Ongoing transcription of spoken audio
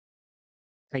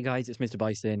Hey guys, it's Mr.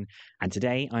 Bison, and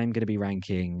today I'm going to be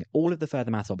ranking all of the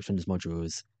further maths options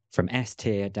modules from S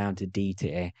tier down to D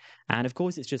tier. And of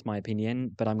course, it's just my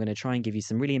opinion, but I'm going to try and give you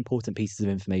some really important pieces of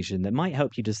information that might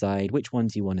help you decide which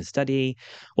ones you want to study,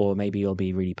 or maybe you'll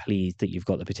be really pleased that you've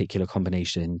got the particular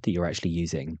combination that you're actually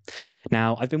using.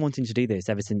 Now, I've been wanting to do this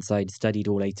ever since I'd studied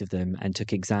all eight of them and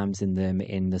took exams in them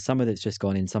in the summer that's just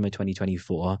gone, in summer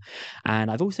 2024. And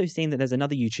I've also seen that there's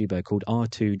another YouTuber called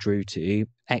R2 Drew 2,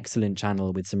 excellent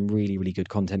channel with some really, really good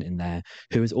content in there,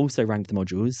 who has also ranked the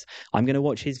modules. I'm going to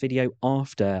watch his video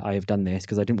after I have done this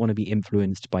because I didn't want to be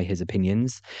influenced by his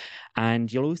opinions.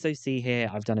 And you'll also see here,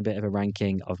 I've done a bit of a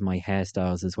ranking of my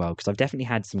hairstyles as well, because I've definitely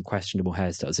had some questionable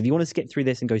hairstyles. If you want to skip through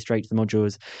this and go straight to the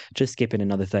modules, just skip in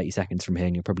another 30 seconds from here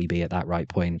and you'll probably be at that right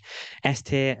point. S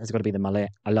tier has got to be the mullet.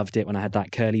 I loved it when I had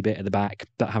that curly bit at the back,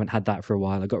 but I haven't had that for a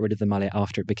while. I got rid of the mullet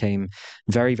after it became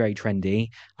very, very trendy.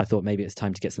 I thought maybe it's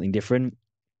time to get something different.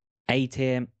 A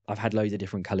tier, I've had loads of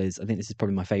different colors. I think this is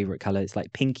probably my favorite color. It's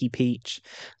like pinky peach,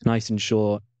 nice and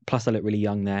short. Plus, I look really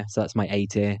young there. So that's my A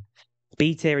tier.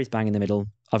 B tier is bang in the middle.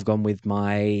 I've gone with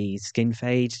my skin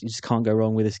fade. You just can't go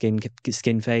wrong with a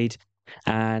skin fade.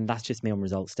 And that's just me on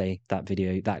results day, that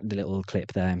video, that little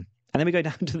clip there. And then we go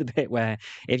down to the bit where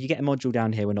if you get a module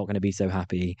down here, we're not going to be so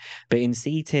happy. But in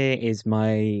C tier is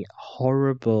my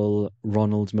horrible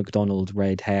Ronald McDonald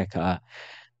red haircut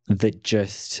that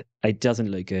just, it doesn't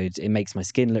look good. It makes my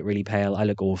skin look really pale. I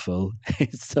look awful.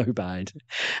 It's so bad.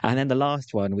 And then the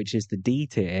last one, which is the D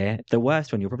tier, the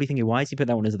worst one. You're probably thinking, why has he put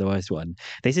that one as the worst one?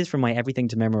 This is from my Everything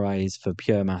to Memorize for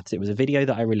Pure Maths. It was a video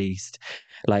that I released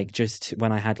like just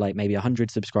when I had like maybe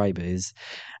 100 subscribers.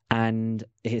 And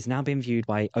it's now been viewed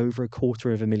by over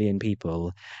 250,000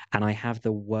 people. And I have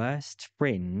the worst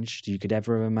fringe you could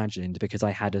ever have imagined because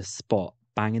I had a spot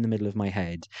bang in the middle of my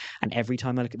head. And every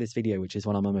time I look at this video, which is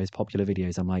one of my most popular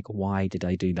videos, I'm like, why did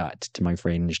I do that to my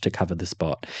fringe to cover the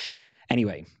spot?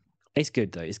 Anyway, it's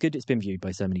good though. It's good it's been viewed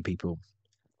by so many people.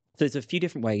 So there's a few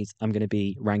different ways I'm going to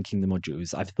be ranking the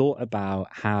modules. I've thought about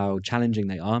how challenging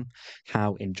they are,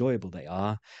 how enjoyable they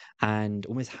are, and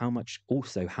almost how much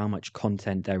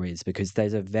content there is, because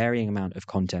there's a varying amount of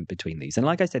content between these. And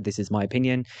like I said, this is my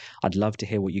opinion. I'd love to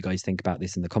hear what you guys think about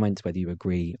this in the comments, whether you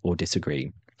agree or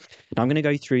disagree. Now I'm going to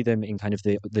go through them in kind of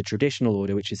the traditional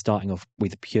order, which is starting off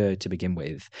with pure to begin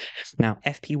with. Now,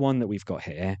 FP1 that we've got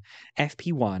here,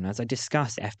 FP1, as I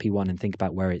discuss FP1 and think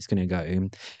about where it's going to go,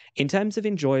 in terms of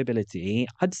enjoyability,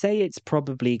 I'd say it's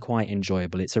probably quite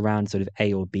enjoyable. It's around sort of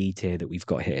A or B tier that we've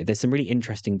got here. There's some really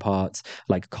interesting parts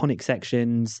like conic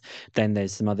sections. Then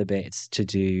there's some other bits to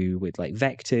do with like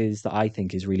vectors that I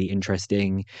think is really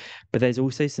interesting. But there's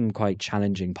also some quite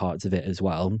challenging parts of it as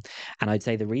well. And I'd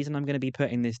say the reason I'm going to be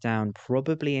putting this down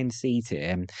probably in C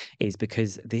tier is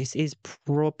because this is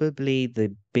probably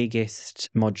the biggest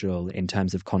module in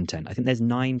terms of content. I think there's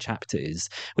 9 chapters,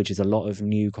 which is a lot of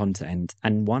new content.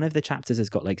 And one of the chapters has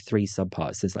got like 3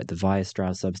 subparts. There's like the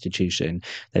Weierstrass substitution.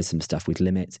 There's some stuff with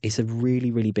limits. It's a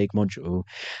really, really big module.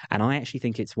 And I actually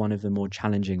think it's one of the more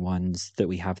challenging ones that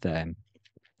we have there.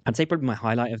 I'd say probably my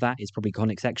highlight of that is probably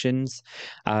conic sections.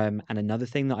 And another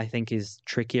thing that I think is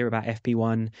trickier about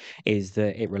FP1 is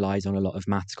that it relies on a lot of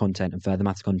maths content and further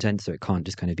maths content, so it can't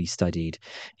just kind of be studied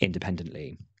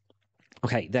independently.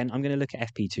 Okay, then I'm going to look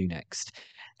at FP2 next.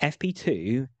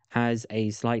 FP2 has a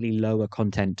slightly lower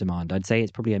content demand. I'd say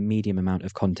it's probably a medium amount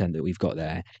of content that we've got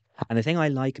there. And the thing I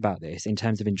like about this in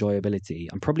terms of enjoyability,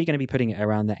 I'm probably going to be putting it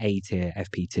around the A tier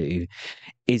FP2,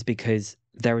 is because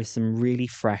there are some really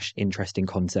fresh, interesting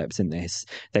concepts in this.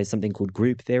 There's something called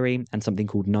group theory and something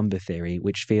called number theory,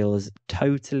 which feels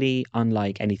totally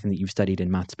unlike anything that you've studied in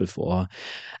maths before.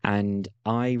 And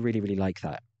I really, really like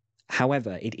that.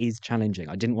 However, it is challenging.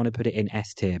 I didn't want to put it in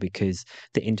S tier because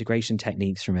the integration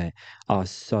techniques from it are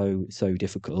so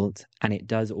difficult. And it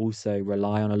does also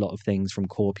rely on a lot of things from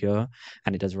Core Pure,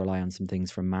 and it does rely on some things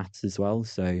from maths as well.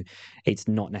 So it's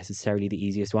not necessarily the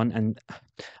easiest one. And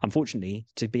unfortunately,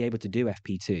 to be able to do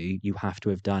FP2, you have to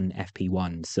have done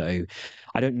FP1. So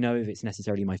I don't know if it's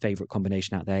necessarily my favorite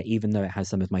combination out there, even though it has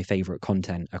some of my favorite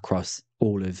content across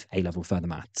all of A-level further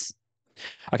maths.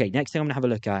 Okay, next thing I'm going to have a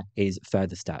look at is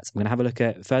further stats. I'm going to have a look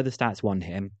at further stats 1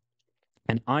 here.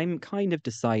 And I'm kind of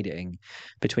deciding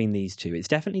between these two. It's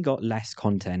definitely got less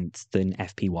content than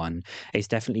FP1. It's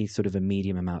definitely sort of a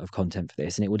medium amount of content for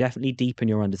this. And it will definitely deepen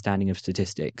your understanding of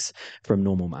statistics from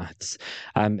normal maths.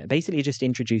 Basically, it just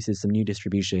introduces some new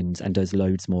distributions and does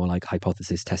loads more like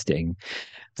hypothesis testing.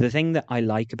 The thing that I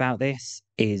like about this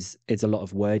is it's a lot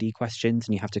of wordy questions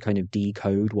and you have to kind of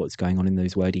decode what's going on in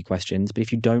those wordy questions. But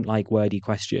if you don't like wordy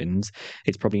questions,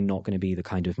 it's probably not going to be the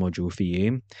kind of module for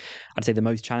you. I'd say the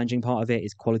most challenging part of it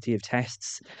is quality of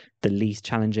tests. The least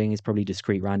challenging is probably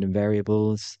discrete random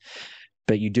variables.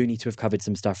 But you do need to have covered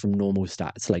some stuff from normal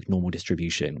stats, like normal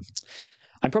distribution.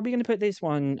 I'm probably going to put this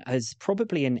one as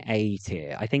probably an A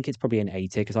tier. I think it's probably an A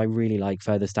tier because I really like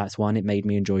Further Stats 1. It made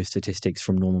me enjoy statistics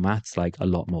from normal maths like a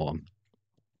lot more.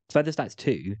 Further Stats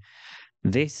 2,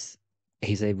 this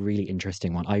is a really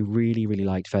interesting one. I really, really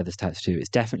liked Further Stats 2. It's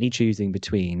definitely choosing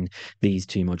between these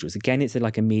two modules. Again, it's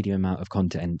like a medium amount of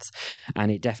content,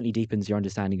 and it definitely deepens your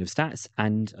understanding of stats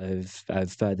and of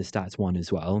Further Stats 1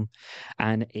 as well.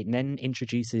 And it then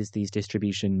introduces these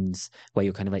distributions where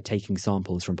you're kind of like taking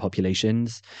samples from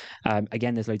populations.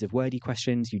 Again, there's loads of wordy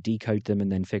questions. You decode them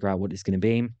and then figure out what it's going to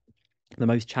be. The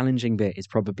most challenging bit is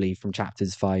probably from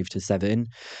chapters 5 to 7.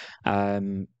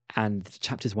 And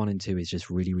chapters 1 and 2 is just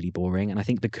really, really boring. And I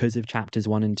think because of chapters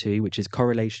 1 and 2, which is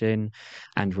correlation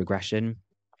and regression,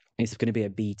 it's going to be a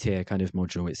B tier kind of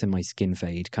module. It's in my skin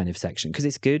fade kind of section because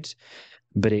it's good,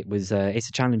 but it's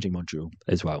a challenging module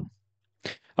as well.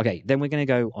 Okay, then we're going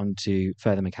to go on to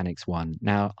Further Mechanics 1.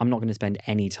 Now, I'm not going to spend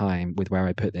any time with where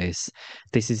I put this.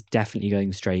 This is definitely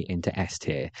going straight into S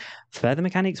tier. Further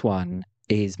Mechanics 1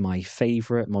 is my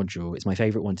favorite module. It's my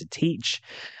favorite one to teach.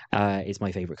 It's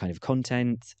my favorite kind of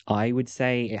content. I would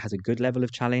say it has a good level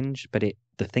of challenge, but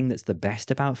the thing that's the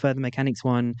best about Further Mechanics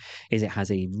 1 is it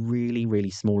has a really, really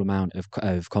small amount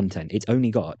of content. It's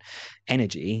only got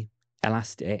energy,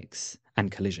 elastics, and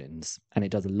collisions, and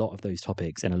it does a lot of those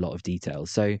topics in a lot of detail.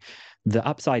 So the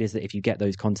upside is that if you get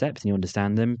those concepts and you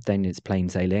understand them, then it's plain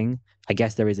sailing. I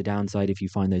guess there is a downside if you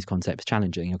find those concepts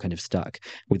challenging. You're kind of stuck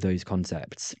with those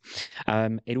concepts.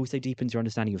 It also deepens your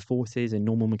understanding of forces and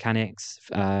normal mechanics.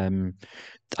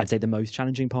 I'd say the most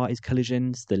challenging part is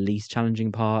collisions. The least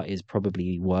challenging part is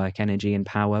probably work, energy, and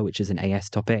power, which is an AS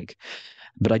topic.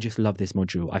 But I just love this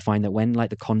module. I find that when like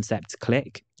the concepts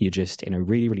click, you're just in a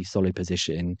really, really solid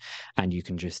position and you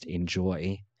can just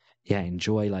enjoy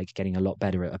like getting a lot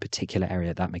better at a particular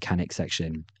area, that mechanics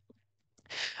section.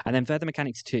 And then Further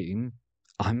Mechanics 2,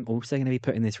 I'm also going to be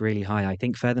putting this really high. I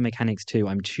think Further Mechanics 2,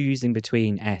 I'm choosing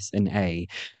between S and A.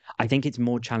 I think it's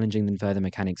more challenging than Further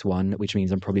Mechanics 1, which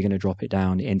means I'm probably going to drop it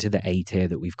down into the A tier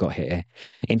that we've got here.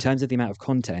 In terms of the amount of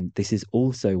content, this is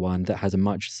also one that has a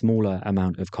much smaller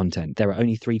amount of content. There are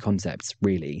only 3 concepts,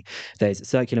 really. There's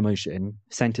circular motion,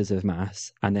 centers of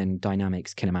mass, and then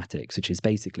dynamics kinematics, which is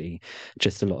basically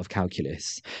just a lot of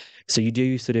calculus. So you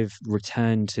do sort of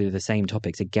return to the same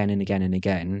topics again and again and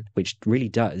again, which really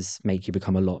does make you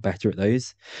become a lot better at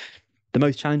those. The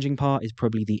most challenging part is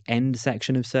probably the end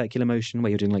section of circular motion, where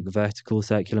you're doing like vertical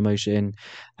circular motion.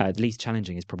 The least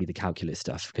challenging is probably the calculus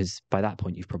stuff, because by that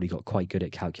point, you've probably got quite good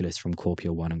at calculus from Core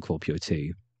Pure 1 and Core Pure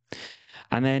 2.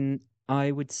 And then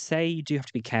I would say you do have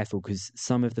to be careful because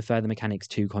some of the Further Mechanics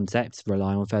 2 concepts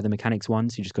rely on Further Mechanics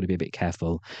 1, so you just got to be a bit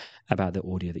careful about the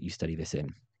order that you study this in.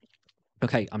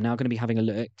 Okay, I'm now going to be having a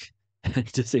look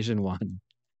at Decision 1.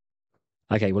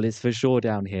 Okay, well, it's for sure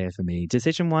down here for me.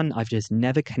 Decision 1, I've just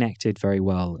never connected very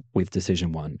well with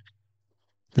Decision 1.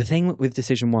 The thing with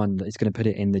Decision 1 that is going to put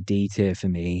it in the D tier for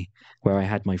me, where I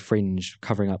had my fringe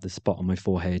covering up the spot on my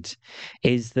forehead,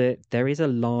 is that there is a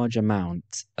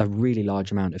really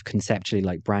large amount of conceptually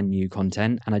like brand new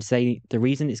content. And I'd say the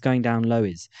reason it's going down low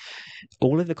is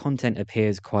all of the content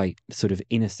appears quite sort of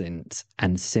innocent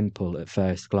and simple at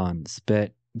first glance,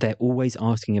 but they're always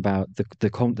asking about the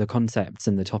concepts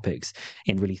and the topics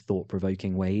in really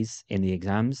thought-provoking ways in the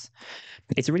exams.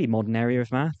 It's a really modern area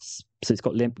of maths, so it's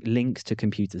got links to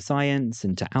computer science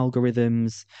and to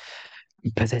algorithms,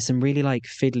 but there's some really like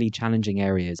fiddly challenging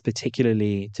areas,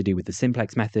 particularly to do with the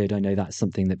simplex method. I know that's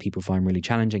something that people find really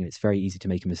challenging and it's very easy to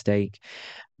make a mistake.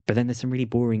 But then there's some really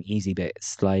boring, easy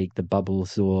bits like the bubble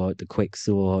sort, the quick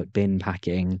sort, bin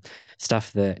packing,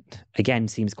 stuff that, again,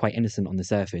 seems quite innocent on the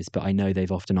surface, but I know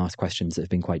they've often asked questions that have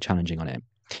been quite challenging on it.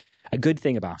 A good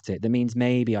thing about it that means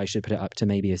maybe I should put it up to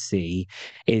maybe a C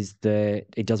is that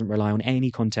it doesn't rely on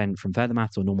any content from further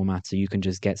maths or normal maths, so you can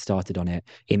just get started on it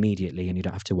immediately and you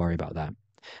don't have to worry about that.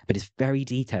 But it's very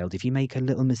detailed. If you make a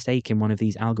little mistake in one of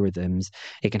these algorithms,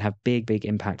 it can have big, big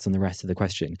impacts on the rest of the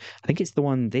question. I think it's the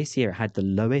one this year had the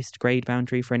lowest grade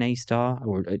boundary for an A star,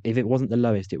 or if it wasn't the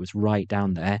lowest, it was right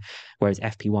down there. Whereas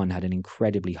FP1 had an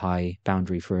incredibly high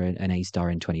boundary for an A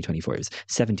star in 2024. It was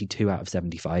 72 out of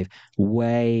 75,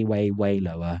 way, way, way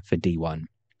lower for D1.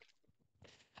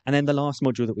 And then the last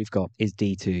module that we've got is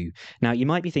D2. Now, you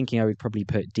might be thinking I would probably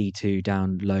put D2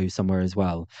 down low somewhere as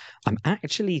well. I'm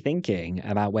actually thinking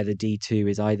about whether D2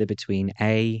 is either between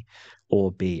A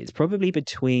or B. It's probably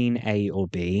between A or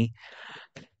B.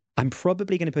 I'm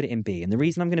probably going to put it in B. And the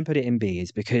reason I'm going to put it in B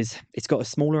is because it's got a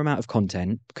smaller amount of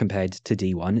content compared to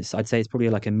D1. I'd say it's probably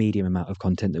like a medium amount of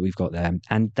content that we've got there.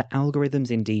 And the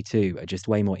algorithms in D2 are just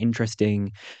way more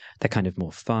interesting. They're kind of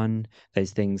more fun.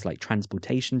 There's things like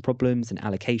transportation problems and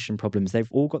allocation problems. They've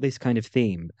all got this kind of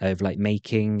theme of like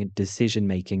making decision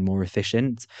making more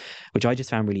efficient, which I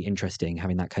just found really interesting,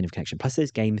 having that kind of connection. Plus,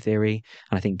 there's game theory.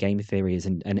 And I think game theory is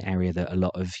an area that a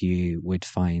lot of you would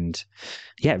find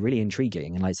really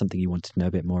intriguing and like something you wanted to know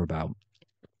a bit more about.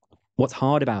 What's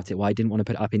hard about it, why I didn't want to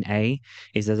put it up in A,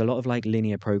 is there's a lot of like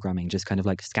linear programming just kind of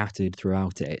like scattered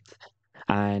throughout it.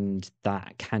 And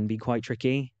that can be quite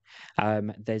tricky.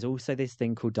 There's also this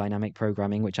thing called dynamic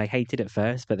programming, which I hated at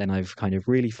first, but then I've kind of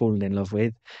really fallen in love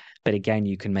with. But again,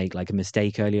 you can make like a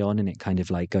mistake early on and it kind of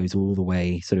like goes all the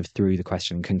way sort of through the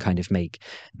question, can kind of make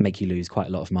you lose quite a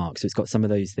lot of marks. So it's got some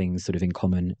of those things sort of in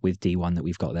common with D1 that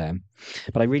we've got there.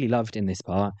 But I really loved in this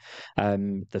part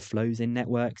the flows in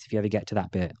networks. If you ever get to that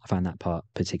bit, I found that part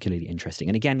particularly interesting.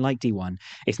 And again, like D1,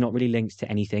 it's not really linked to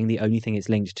anything. The only thing it's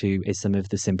linked to is some of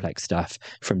the simplex stuff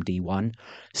from D1.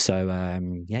 So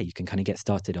you can kind of get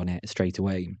started on it straight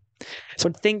away. So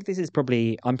I think this is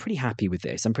probably, I'm pretty happy with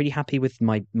this. I'm pretty happy with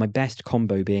my best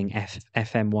combo being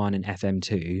FM1 and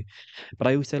FM2, but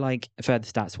I also like Further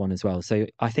Stats 1 as well. So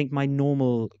I think my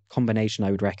normal combination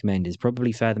I would recommend is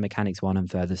probably Further Mechanics 1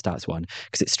 and Further Stats 1,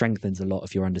 because it strengthens a lot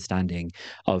of your understanding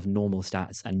of normal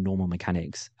stats and normal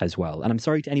mechanics as well. And I'm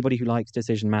sorry to anybody who likes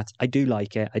decision maths. I do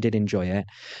like it. I did enjoy it,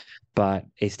 but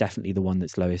it's definitely the one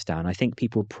that's lowest down. I think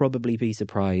people will probably be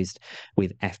surprised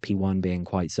with FP1 being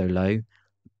quite so low,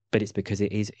 but it's because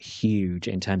it is huge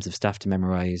in terms of stuff to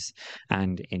memorize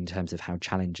and in terms of how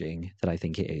challenging that I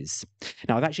think it is.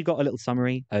 Now, I've actually got a little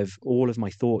summary of all of my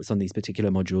thoughts on these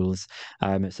particular modules,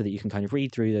 so that you can kind of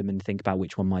read through them and think about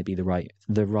which one might be the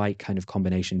right kind of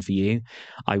combination for you.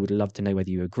 I would love to know whether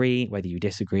you agree, whether you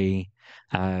disagree,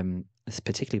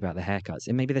 particularly about the haircuts.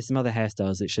 And maybe there's some other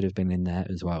hairstyles that should have been in there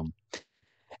as well.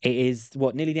 It is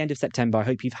nearly the end of September. I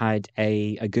hope you've had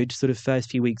a good sort of first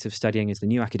few weeks of studying as the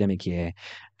new academic year.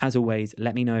 As always,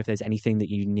 let me know if there's anything that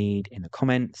you need in the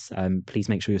comments. Please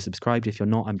make sure you're subscribed if you're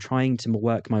not. I'm trying to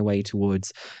work my way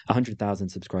towards 100,000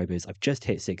 subscribers. I've just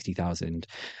hit 60,000,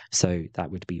 so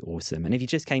that would be awesome. And if you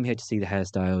just came here to see the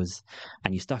hairstyles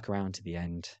and you stuck around to the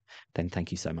end, then thank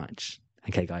you so much.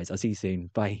 Okay, guys, I'll see you soon.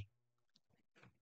 Bye.